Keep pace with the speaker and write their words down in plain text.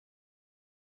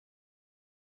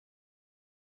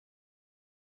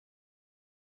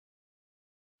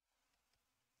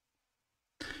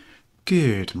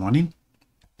Good morning.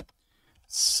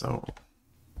 So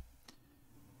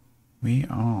we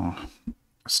are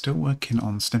still working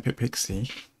on Snippet Pixie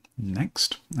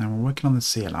next, and we're working on the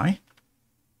CLI.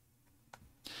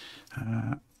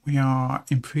 We are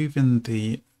improving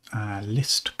the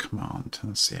list command in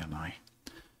the CLI.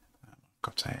 I've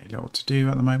got a little to do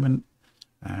at the moment,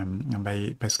 and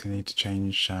I basically need to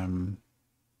change.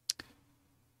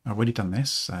 I've already done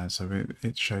this, so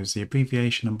it shows the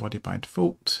abbreviation and body by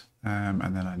default,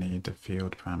 and then I need the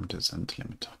field parameters and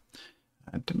delimiter.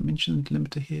 I didn't mention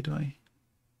delimiter here, do I?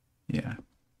 Yeah.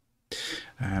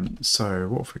 So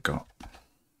what have we got?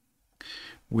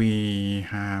 We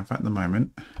have at the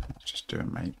moment, let's just do a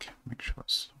make sure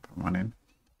it's up and running.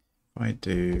 If I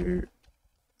do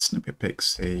Snippet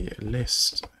Pixie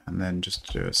list and then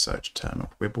just do a search term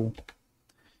of Wibble,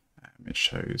 it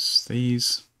shows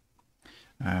these.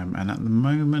 And at the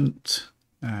moment,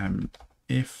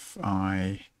 if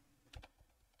I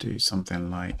do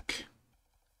something like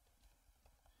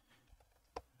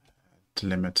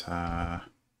delimiter, I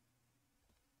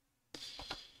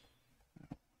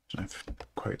don't know if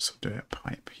quotes will do it,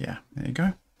 pipe, yeah, there you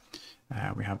go.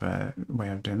 We have a way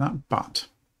of doing that, but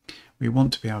we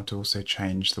want to be able to also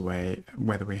change the way,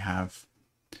 whether we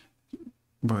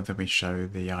show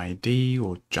the ID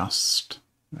or just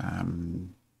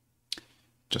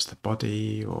the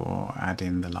body, or add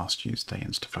in the last used day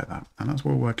and stuff like that. And that's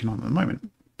what we're working on at the moment.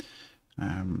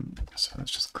 So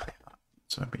let's just clear that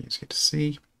so it'll be easier to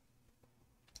see.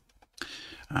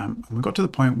 We got to the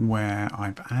point where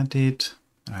I've added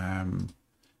the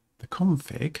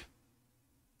config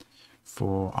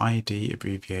for ID,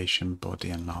 abbreviation, body,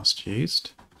 and last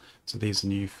used. So these are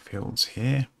new fields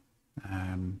here.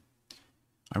 I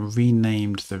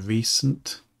renamed the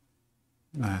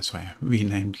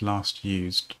renamed last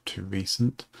used to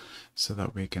recent so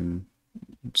that we can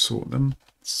sort them.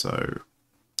 So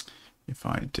if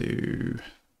I do,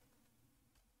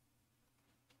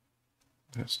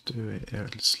 let's do it a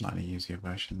slightly easier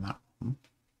version, that one.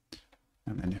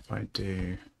 And then if I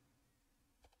do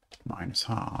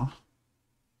 -r,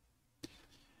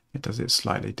 it does it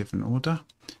slightly different order,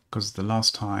 because the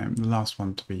last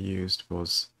one to be used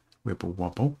was Wibble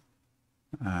Wobble.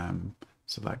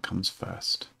 So that comes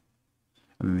first.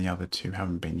 And then the other two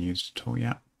haven't been used at all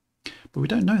yet. But we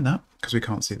don't know that because we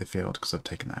can't see the field because I've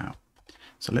taken that out.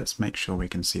 So let's make sure we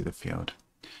can see the field.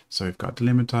 So we've got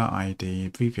delimiter, ID,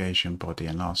 abbreviation, body,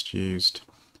 and last used.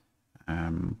 If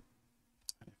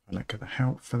I look at the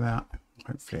help for that,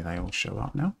 hopefully they all show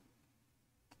up now.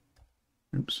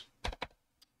 Oops.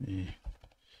 Yeah.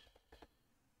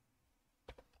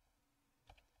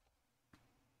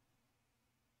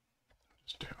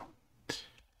 Just do it.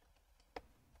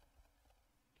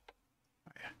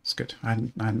 Oh, yeah, it's good. I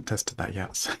hadn't tested that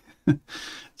yet. So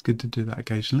it's good to do that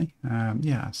occasionally.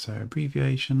 Yeah, so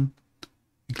abbreviation,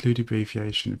 include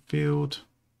abbreviation field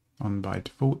on by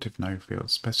default if no field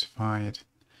specified.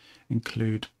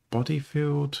 Include body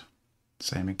field,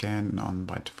 same again, on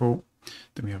by default.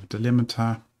 Then we have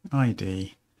delimiter,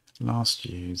 ID, last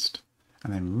used,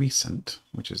 and then recent,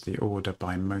 which is the order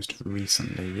by most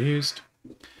recently used.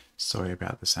 Sorry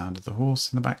about the sound of the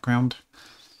horse in the background.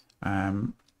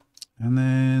 And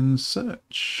then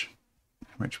search,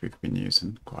 which we've been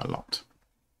using quite a lot.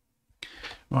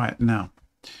 Right, now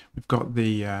we've got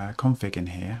the config in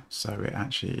here, so it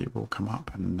actually will come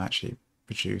up and actually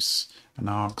produce an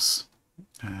args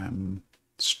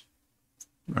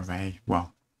array.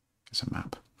 Well, it's a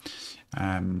map,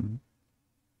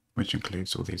 which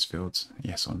includes all these fields,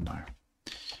 yes or no.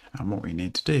 And what we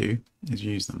need to do is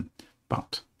use them,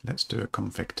 but let's do a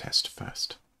config test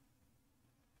first.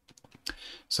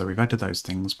 So we've added those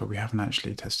things, but we haven't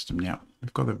actually tested them yet.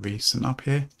 We've got the recent up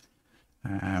here,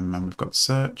 and we've got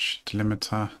search,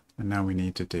 delimiter, and now we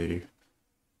need to do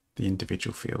the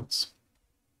individual fields.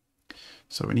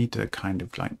 So we need to kind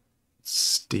of like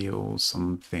steal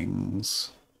some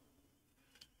things.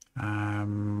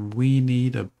 We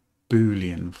need a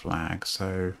Boolean flag,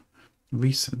 so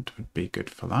recent would be good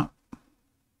for that.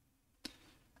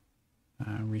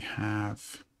 We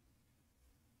have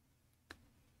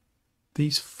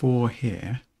these four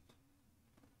here.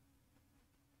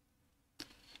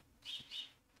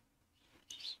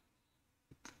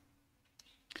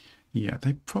 Yeah,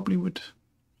 they probably would.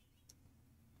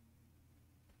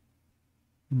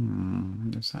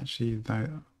 There's actually that.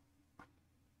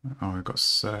 Oh, we've got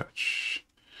search.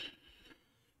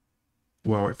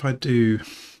 Well, if I do,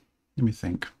 let me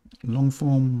think, long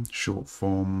form, short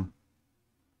form,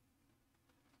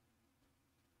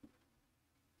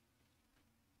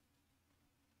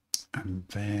 and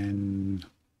then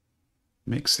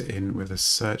mix it in with a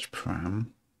search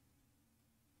param.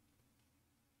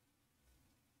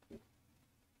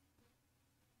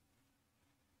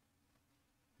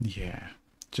 Yeah,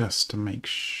 just to make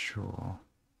sure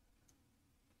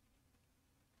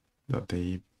that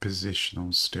the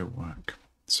positionals still work.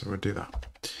 So we'll do that.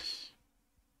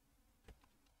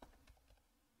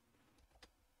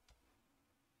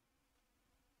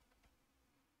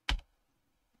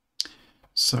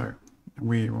 So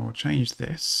we will change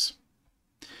this.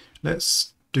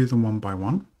 Let's do them one by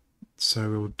one. So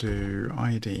we'll do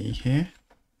ID here,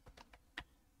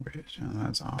 which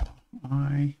that's our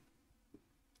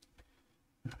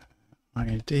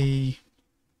ID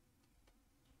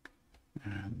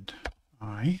and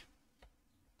I.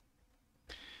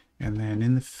 And then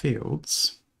in the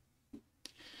fields,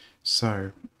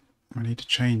 so we need to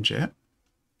change it.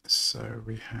 So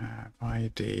we have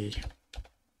ID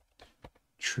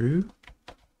true,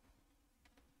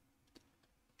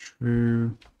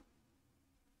 true,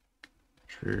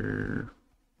 true,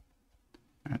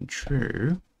 and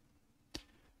true,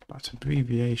 but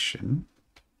abbreviation,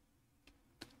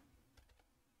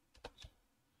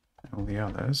 all the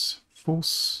others,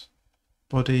 false,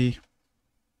 body,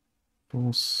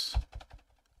 false,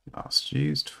 last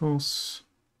used, false,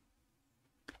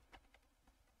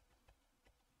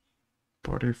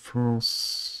 body,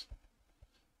 false,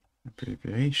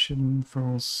 abbreviation,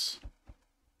 false.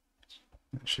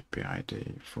 That should be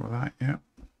ID for that, yeah.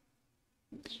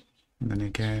 And then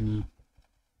again,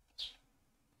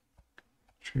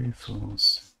 true,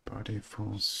 false, body,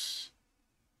 false,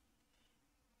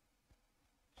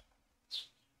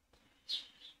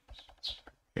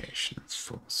 abbreviation,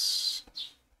 false.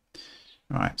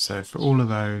 Right, so for all of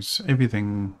those,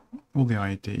 everything, all the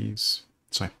IDs,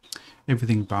 sorry,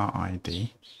 everything bar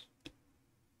ID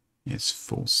is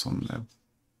false on the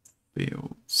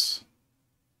fields.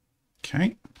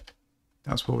 Okay,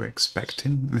 that's what we're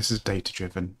expecting. This is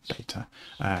data-driven data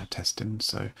testing,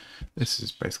 so this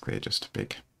is basically just a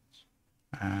big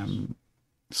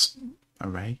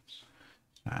array,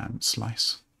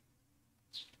 slice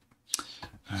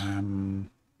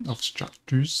of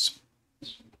structures.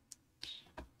 Let's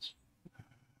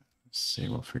see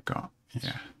what we got.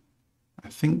 Yeah, I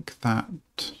think that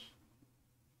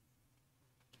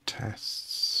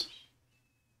tests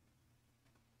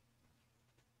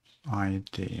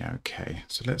ID. Okay,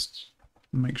 so let's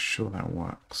make sure that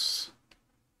works.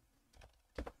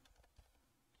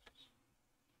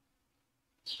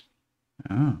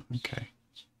 Oh, okay.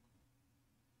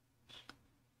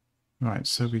 Right,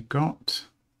 so we got.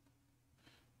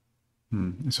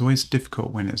 It's always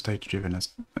difficult when it's data-driven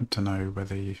to know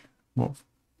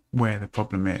where the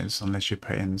problem is, unless you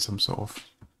put in some sort of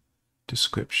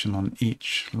description on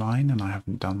each line, and I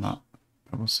haven't done that,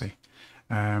 but we'll see.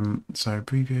 So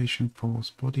abbreviation false,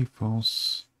 body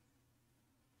false,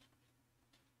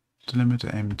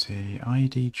 delimiter empty,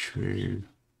 ID true,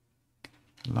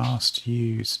 last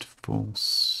used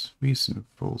false, recent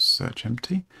false, search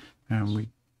empty, and we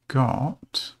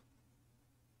got,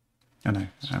 and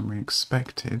we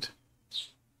expected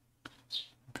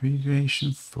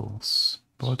abbreviation false,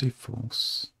 body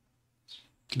false,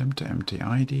 delimiter empty,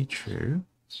 ID true,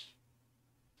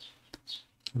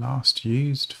 last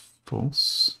used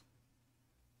false,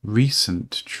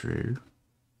 recent true,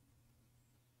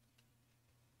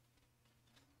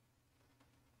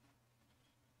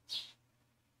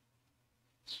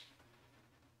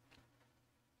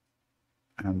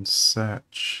 and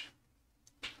search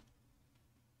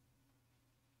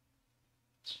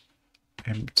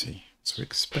empty. So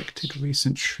expected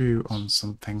recent true on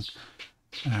something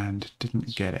and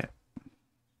didn't get it.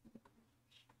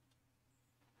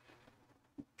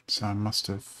 So I must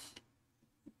have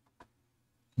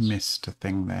missed a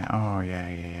thing there. Oh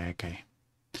yeah, okay.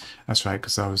 That's right,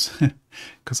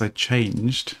 because I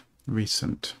changed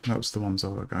recent. That was the ones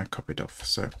I copied off.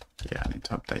 So yeah, I need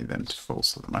to update them to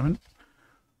false at the moment.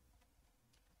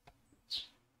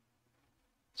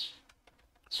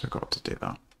 Forgot to do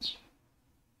that.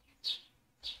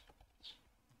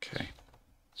 Okay.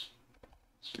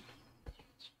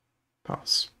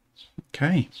 Pass.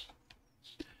 Okay.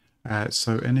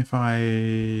 So, and if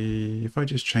I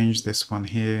just change this one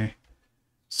here,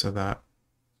 so that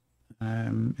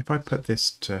if I put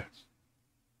this to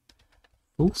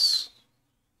false,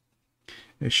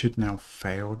 it should now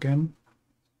fail again,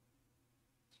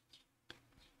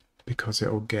 because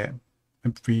it will get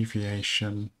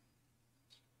abbreviation.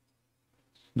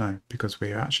 No, because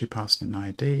we're actually passing an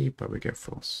ID, but we get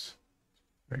false.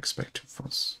 We're expecting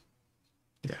false.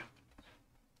 Yeah.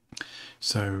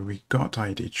 So we got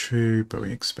ID true, but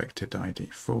we expected ID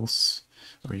false.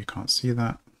 Oh, you can't see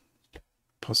that.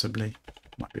 Possibly.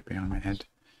 Might be behind my head.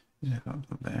 Yeah, that's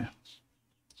not there.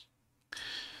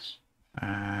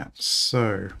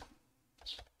 So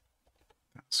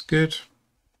that's good.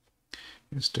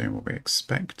 It's doing what we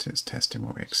expect. It's testing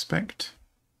what we expect.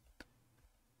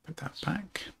 Put that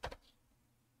back.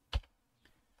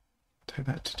 Take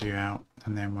that to do out,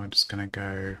 and then we're just going to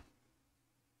go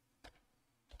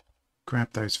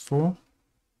grab those 4.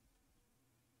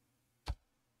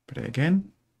 Put it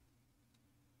again.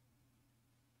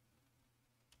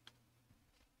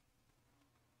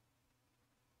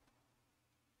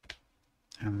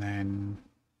 And then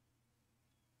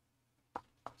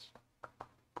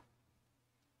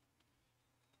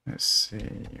let's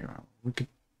see, we could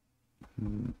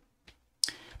we'll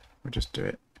just do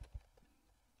it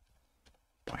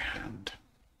by hand.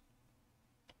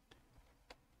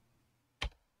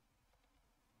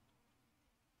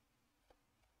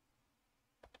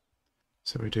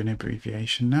 So we're doing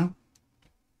abbreviation now.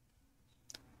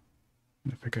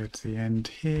 And if I go to the end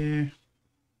here,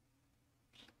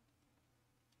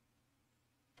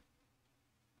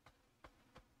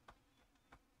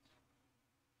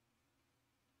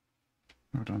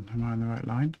 hold on, am I on the right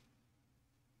line?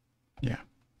 Yeah.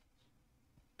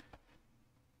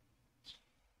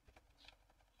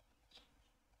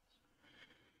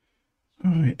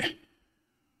 All right.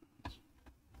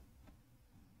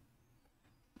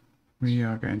 We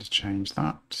are going to change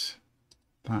that,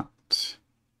 that,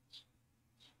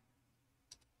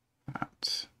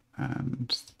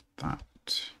 and that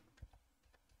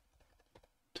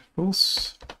to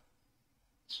false.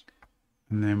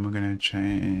 And then we're going to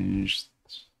change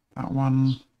that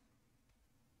one,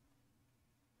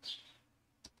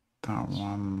 that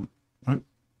one, oh,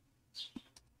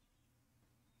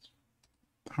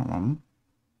 that one,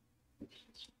 that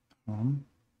one,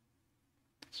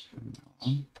 and that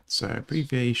one. So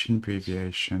abbreviation,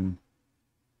 abbreviation,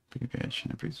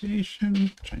 abbreviation,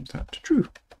 abbreviation, change that to true.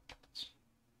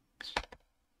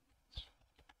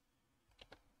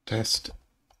 Test,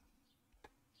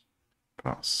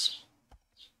 pass.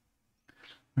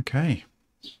 Okay.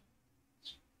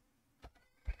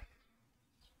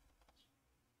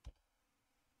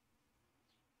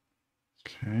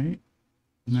 Okay,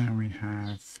 now we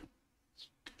have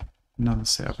another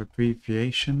set of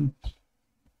abbreviation.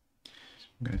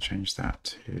 I'm going to change that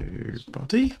to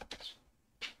body.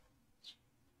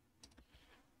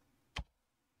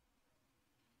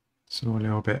 It's all a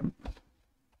little bit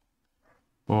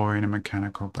boring and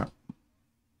mechanical, but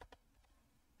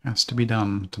has to be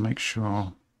done to make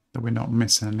sure that we're not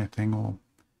missing anything or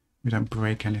we don't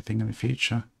break anything in the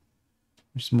future,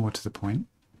 which is more to the point.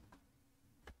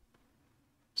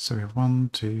 So we have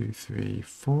 1, 2, 3,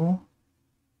 4.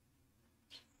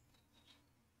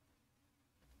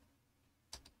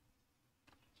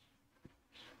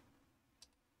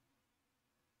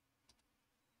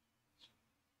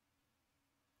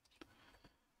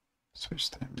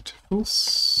 Switch them to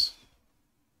false.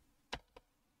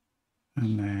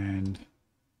 And then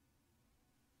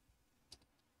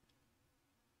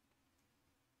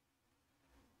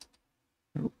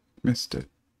oh, missed it.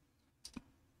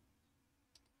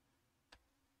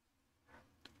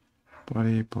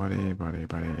 Body, body, body,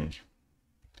 body.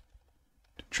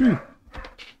 True.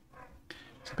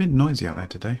 It's a bit noisy out there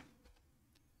today.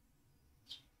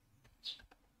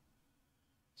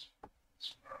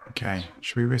 Okay,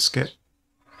 should we risk it?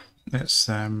 Let's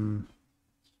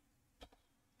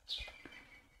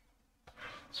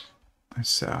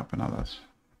set up another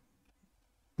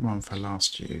one for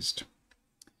last used.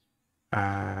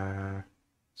 Yeah,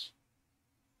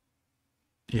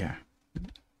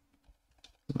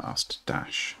 last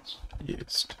dash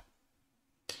used.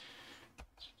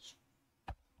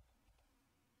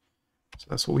 So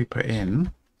that's what we put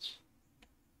in.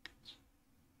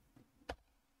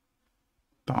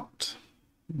 But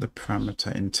the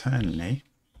parameter internally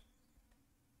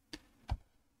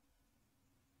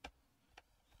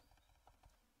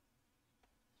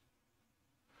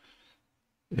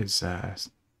is a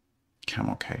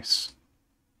camel case.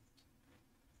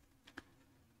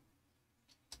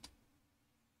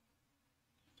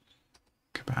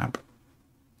 Kebab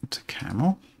to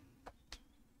camel.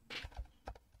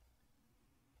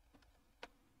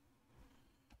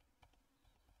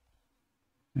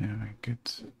 Yeah, good.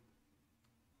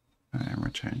 And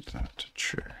we'll change that to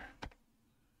true.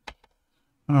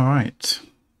 All right.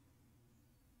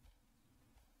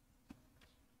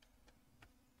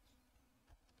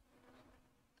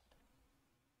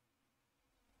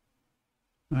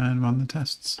 And run the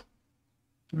tests.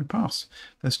 We pass.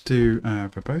 Let's do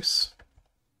verbose.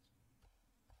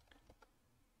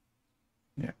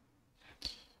 Yeah.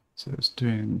 So it's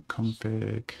doing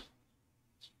config.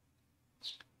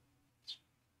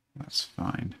 That's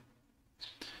fine.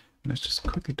 Let's just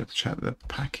quickly double check the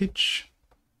package.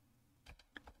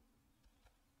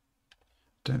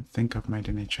 don't think I've made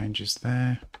any changes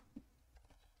there.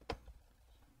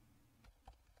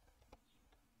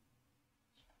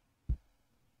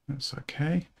 That's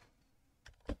okay.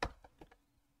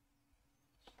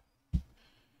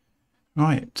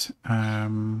 Right.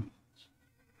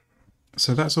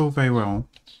 So that's all very well,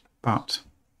 but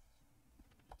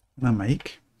I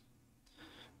make,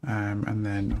 and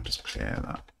then I'll just clear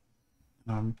that.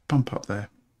 Bump up there.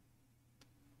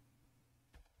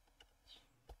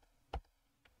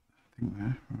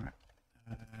 There. Right.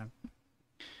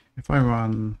 If I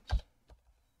run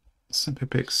Snippet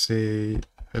Pixie,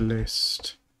 a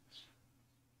list,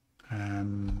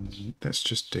 let's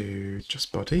just do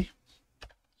just body.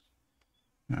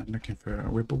 I'm looking for a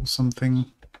wibble something.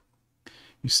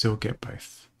 You still get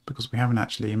both because we haven't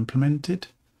actually implemented,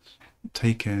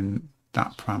 taken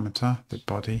that parameter, the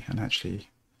body, and actually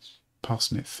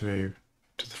passing it through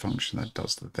to the function that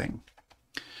does the thing.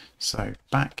 So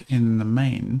back in the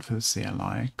main for the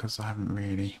CLI, because I haven't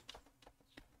really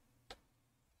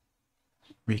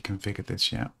reconfigured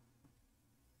this yet,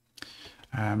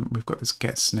 we've got this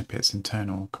get snippets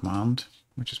internal command,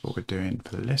 which is what we're doing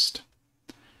for the list.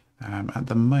 At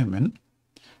the moment,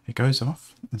 it goes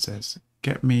off and says,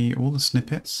 get me all the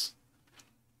snippets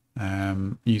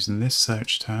using this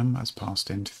search term as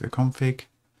passed into the config,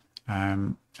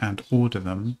 and order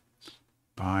them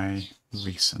by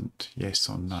recent, yes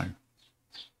or no.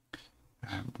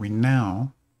 We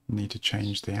now need to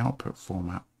change the output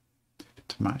format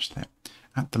to match that.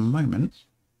 At the moment,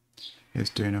 it's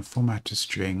doing a formatted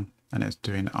string and it's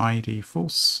doing ID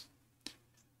false,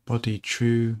 body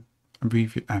true,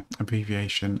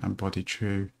 abbreviation and body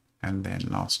true, and then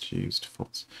last used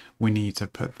false. We need to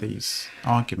put these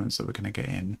arguments that we're going to get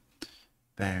in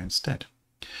there instead.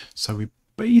 So we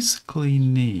basically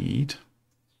need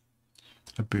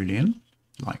a boolean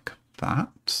like that.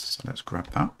 So let's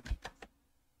grab that.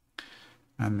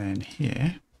 And then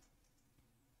here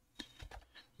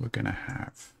we're going to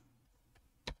have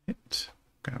it.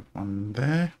 We're going to have one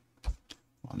there,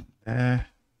 one there,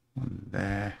 one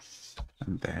there,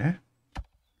 and there.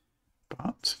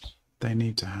 But they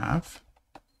need to have,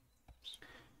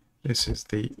 this is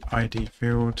the ID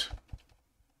field,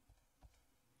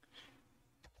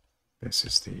 this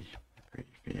is the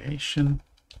abbreviation,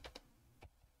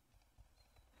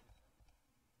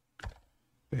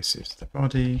 this is the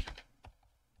body,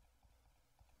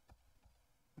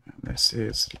 and this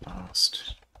is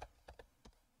last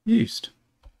used.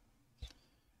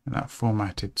 And that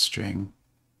formatted string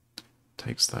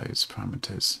takes those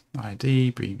parameters, ID,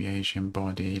 abbreviation,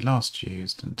 body, last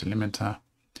used, and delimiter,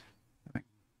 and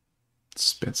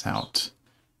spits out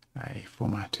a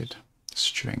formatted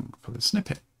string for the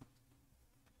snippet.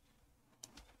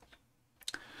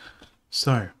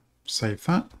 So save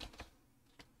that,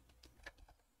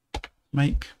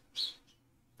 make,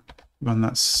 run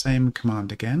that same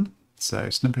command again.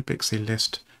 So Snippet Pixie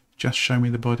list, just show me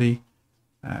the body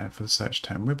for the search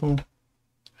term wibble.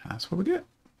 That's what we get.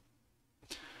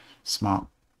 Smart.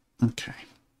 Okay.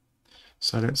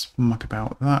 So let's muck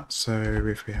about with that. So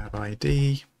if we have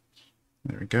ID,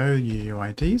 there we go,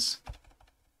 UUIDs.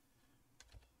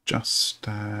 Just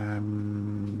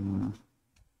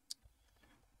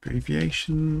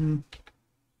abbreviation,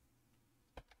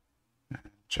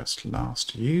 just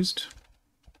last used,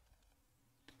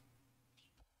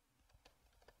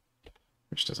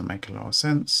 which doesn't make a lot of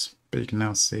sense, but you can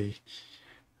now see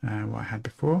what I had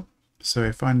before. So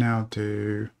if I now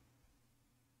do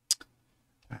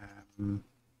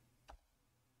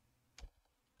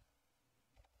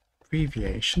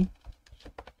abbreviation,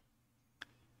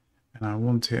 and I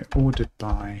want it ordered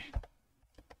by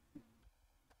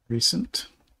recent.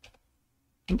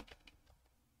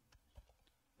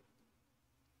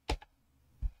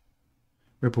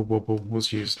 Wibble wobble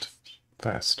was used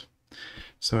first,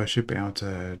 so I should be able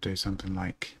to do something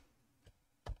like,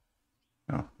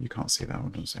 oh, you can't see that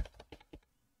one, does it?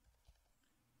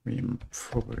 You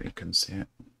probably can see it.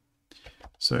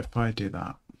 So if I do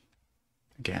that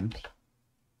again,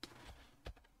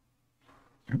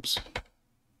 oops,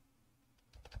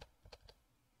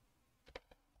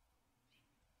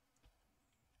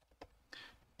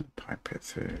 pipe it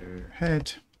through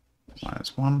head,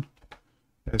 -1,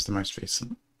 there's the most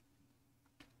recent.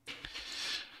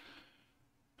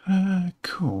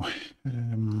 Cool.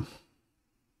 And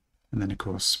then of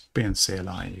course, being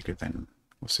CLI, you could then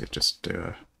also just do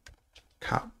a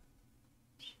cut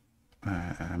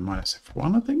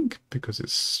 -F1, I think, because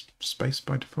it's spaced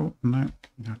by default. No,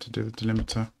 you have to do the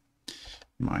delimiter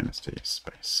 -D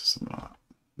space, something like that.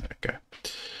 There we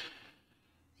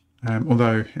go.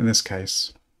 Although in this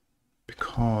case,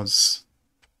 because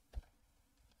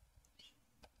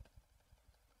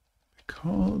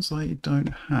because I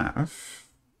don't have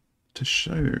to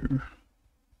show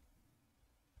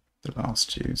the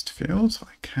last used field,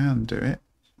 I can do it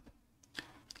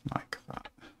like that.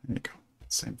 There you go.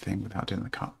 Same thing without doing the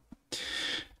cut.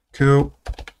 Cool.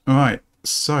 All right.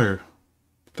 So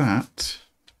that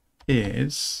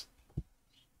is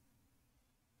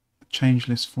change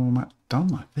list format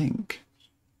done, I think.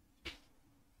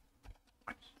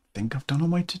 I think I've done all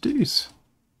my to-dos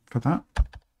for that.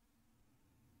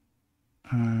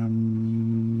 I've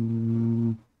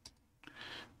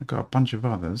got a bunch of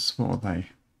others. What are they?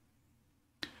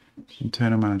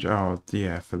 Internal manager. Oh,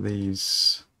 yeah, for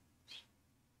these.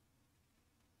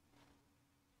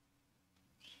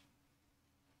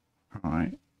 All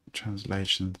right.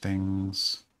 Translation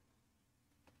things.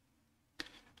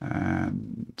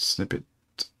 And snippet,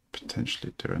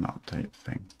 potentially do an update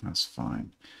thing. That's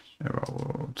fine. They're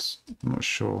all, I'm not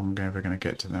sure I'm ever going to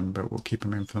get to them, but we'll keep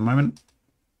them in for the moment.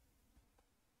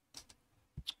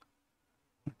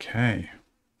 Okay.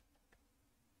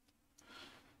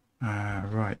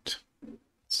 Right.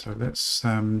 So let's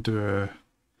do a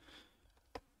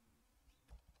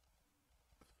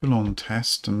full-on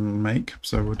test and make.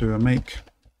 So we'll do a make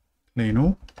clean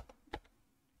all.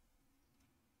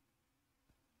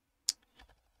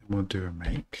 And we'll do a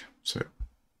make. So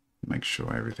make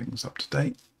sure everything's up to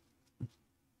date.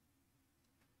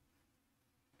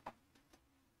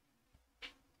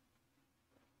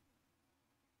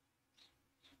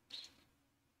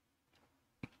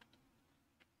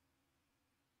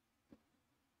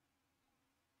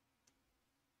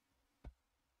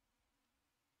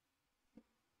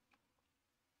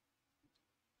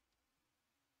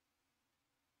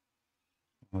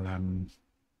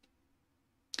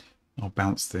 I'll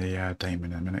bounce the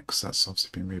daemon in a minute because that's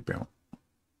obviously been rebuilt.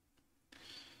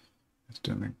 Let's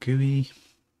do the GUI.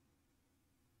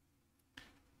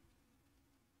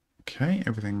 Okay,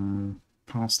 everything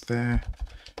passed there.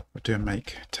 We'll do a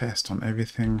make test on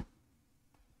everything.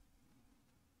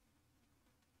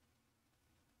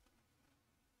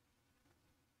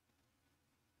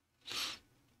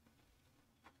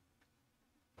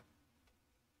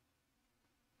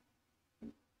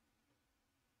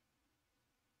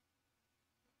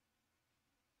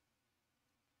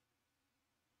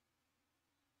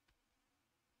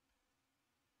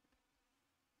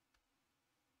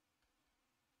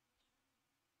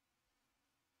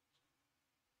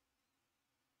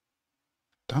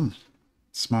 Done.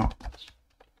 Smart.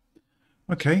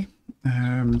 Okay,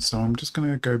 so I'm just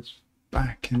going to go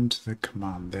back into the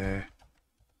command there,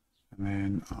 and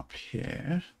then up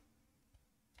here.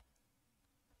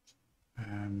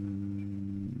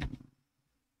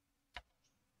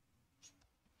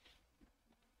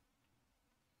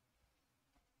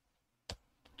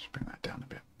 Just bring that down a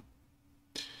bit.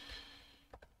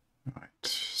 Right,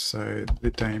 so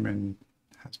the daemon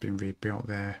has been rebuilt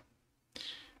there.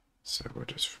 So we'll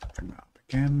just bring that up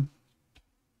again.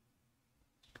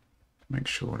 Make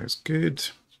sure it's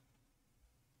good.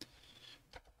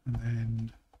 And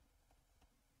then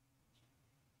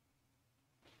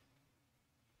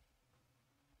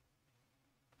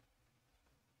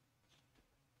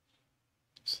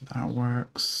so that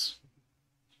works.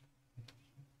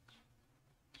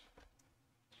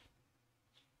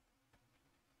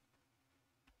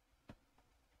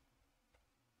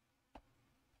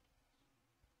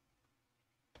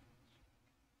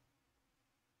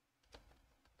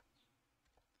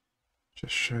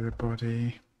 Just show the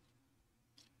body.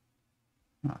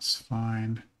 That's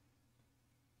fine.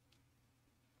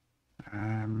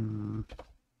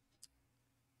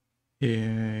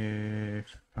 If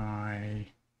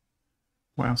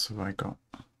what else have I got?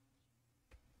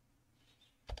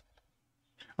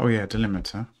 Oh yeah,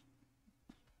 delimiter.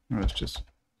 Let's just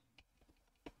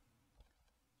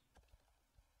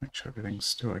make sure everything's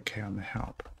still okay on the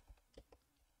help.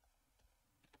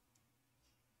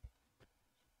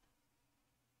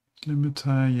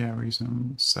 Delimiter, yeah,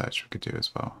 reason search we could do as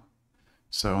well.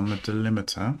 So on the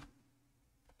delimiter,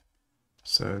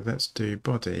 so let's do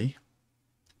body,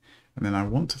 and then I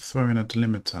want to throw in a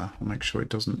delimiter. I'll make sure it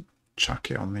doesn't chuck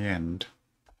it on the end.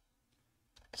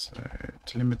 So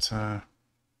delimiter,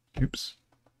 oops,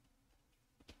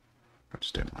 I'll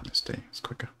just do it -d, it's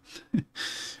quicker.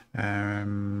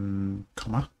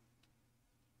 Comma.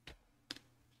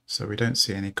 So we don't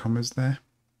see any commas there,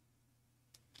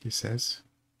 he says.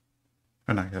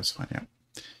 Oh no, that's fine, yeah.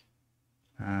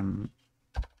 And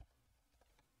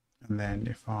then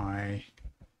if I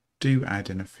do add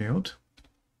in a field,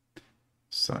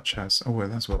 such as, oh well,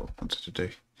 that's what I wanted to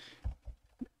do.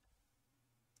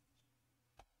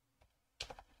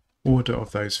 Order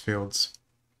of those fields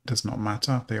does not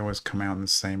matter, they always come out in the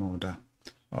same order.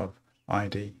 of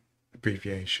ID,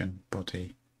 abbreviation,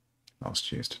 body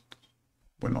last used.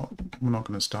 We're not going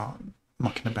to start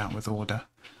mucking about with order.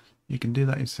 You can do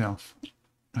that yourself.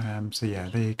 So yeah,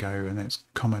 there you go, and it's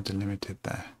comma delimited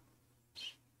there,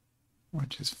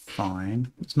 which is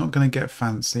fine. It's not going to get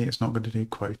fancy. It's not going to do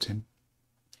quoting.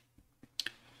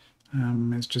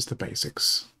 It's just the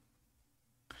basics.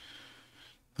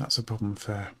 That's a problem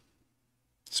for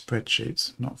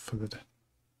spreadsheets, not for the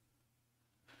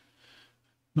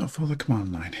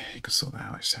command line. You can sort that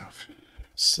out yourself.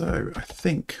 So I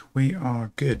think we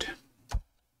are good.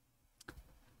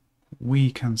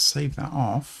 We can save that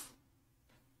off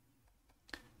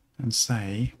and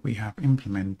say we have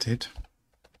implemented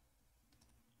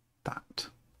that.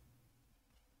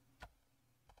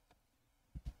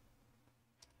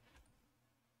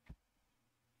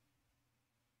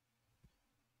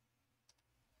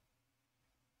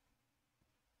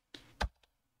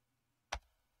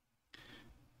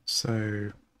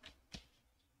 So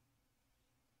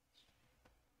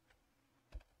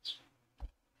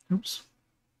oops.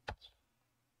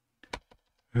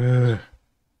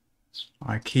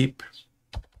 I keep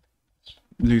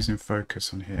losing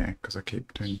focus on here because I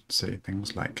keep doing silly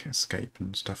things like escape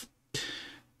and stuff.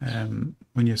 When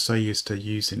you're so used to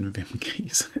using Vim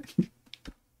keys.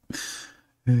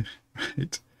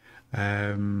 Right.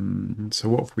 So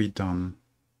what have we done?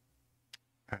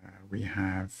 We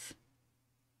have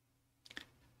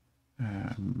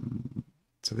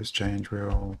so this change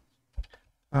will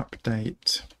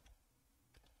update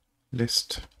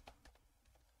list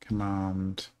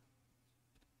command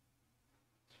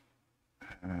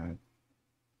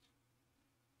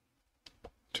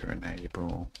to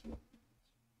enable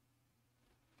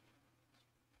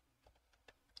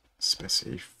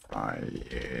specify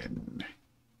in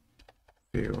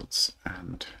fields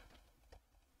and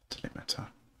delimiter.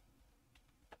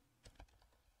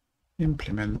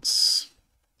 Implements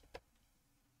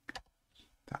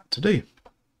that to do.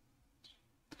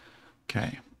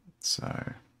 Okay,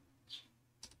 so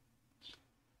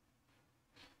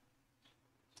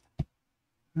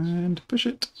and push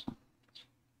it.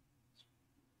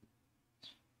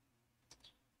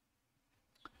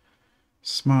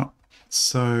 Smart.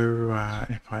 So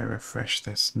if I refresh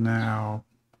this now,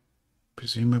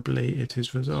 presumably it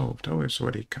is resolved. Oh, it's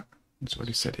already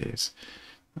said it is.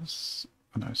 That's,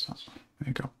 oh no, it's not. There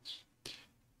you go.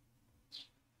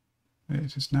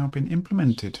 It has now been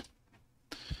implemented.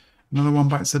 Another one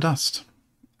bites the dust,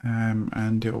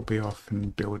 and it will be off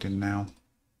and building now.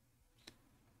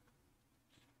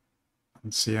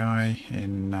 And CI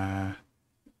in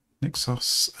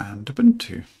Nixos and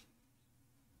Ubuntu,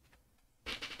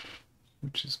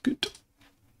 which is good.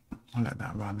 I'll let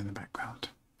that run in the background.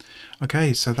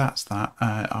 Okay, so that's that.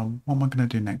 What am I going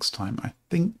to do next time? I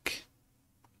think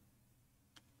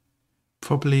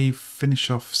probably finish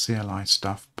off CLI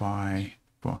stuff by,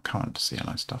 well, current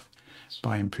CLI stuff,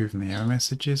 by improving the error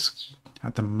messages.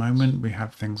 At the moment, we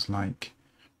have things like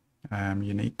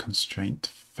unique constraint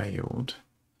failed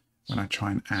when I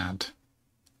try and add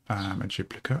a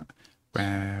duplicate,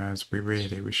 whereas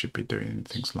we should be doing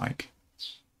things like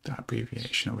that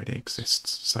abbreviation already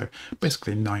exists. So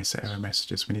basically nice error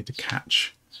messages. We need to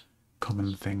catch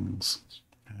common things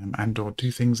and or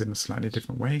do things in a slightly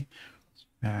different way,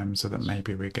 so that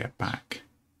maybe we get back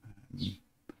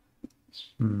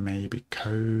maybe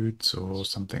codes or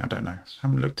something. I don't know. I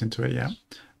haven't looked into it yet,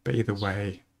 but either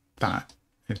way, that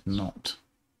is not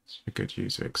a good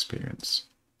user experience.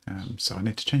 So I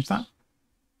need to change that.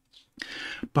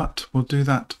 But we'll do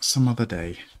that some other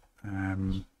day. I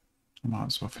might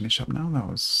as well finish up now. That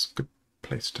was a good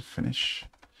place to finish.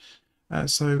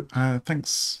 So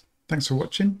thanks for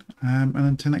watching, and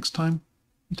until next time,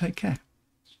 you take care.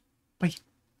 Bye.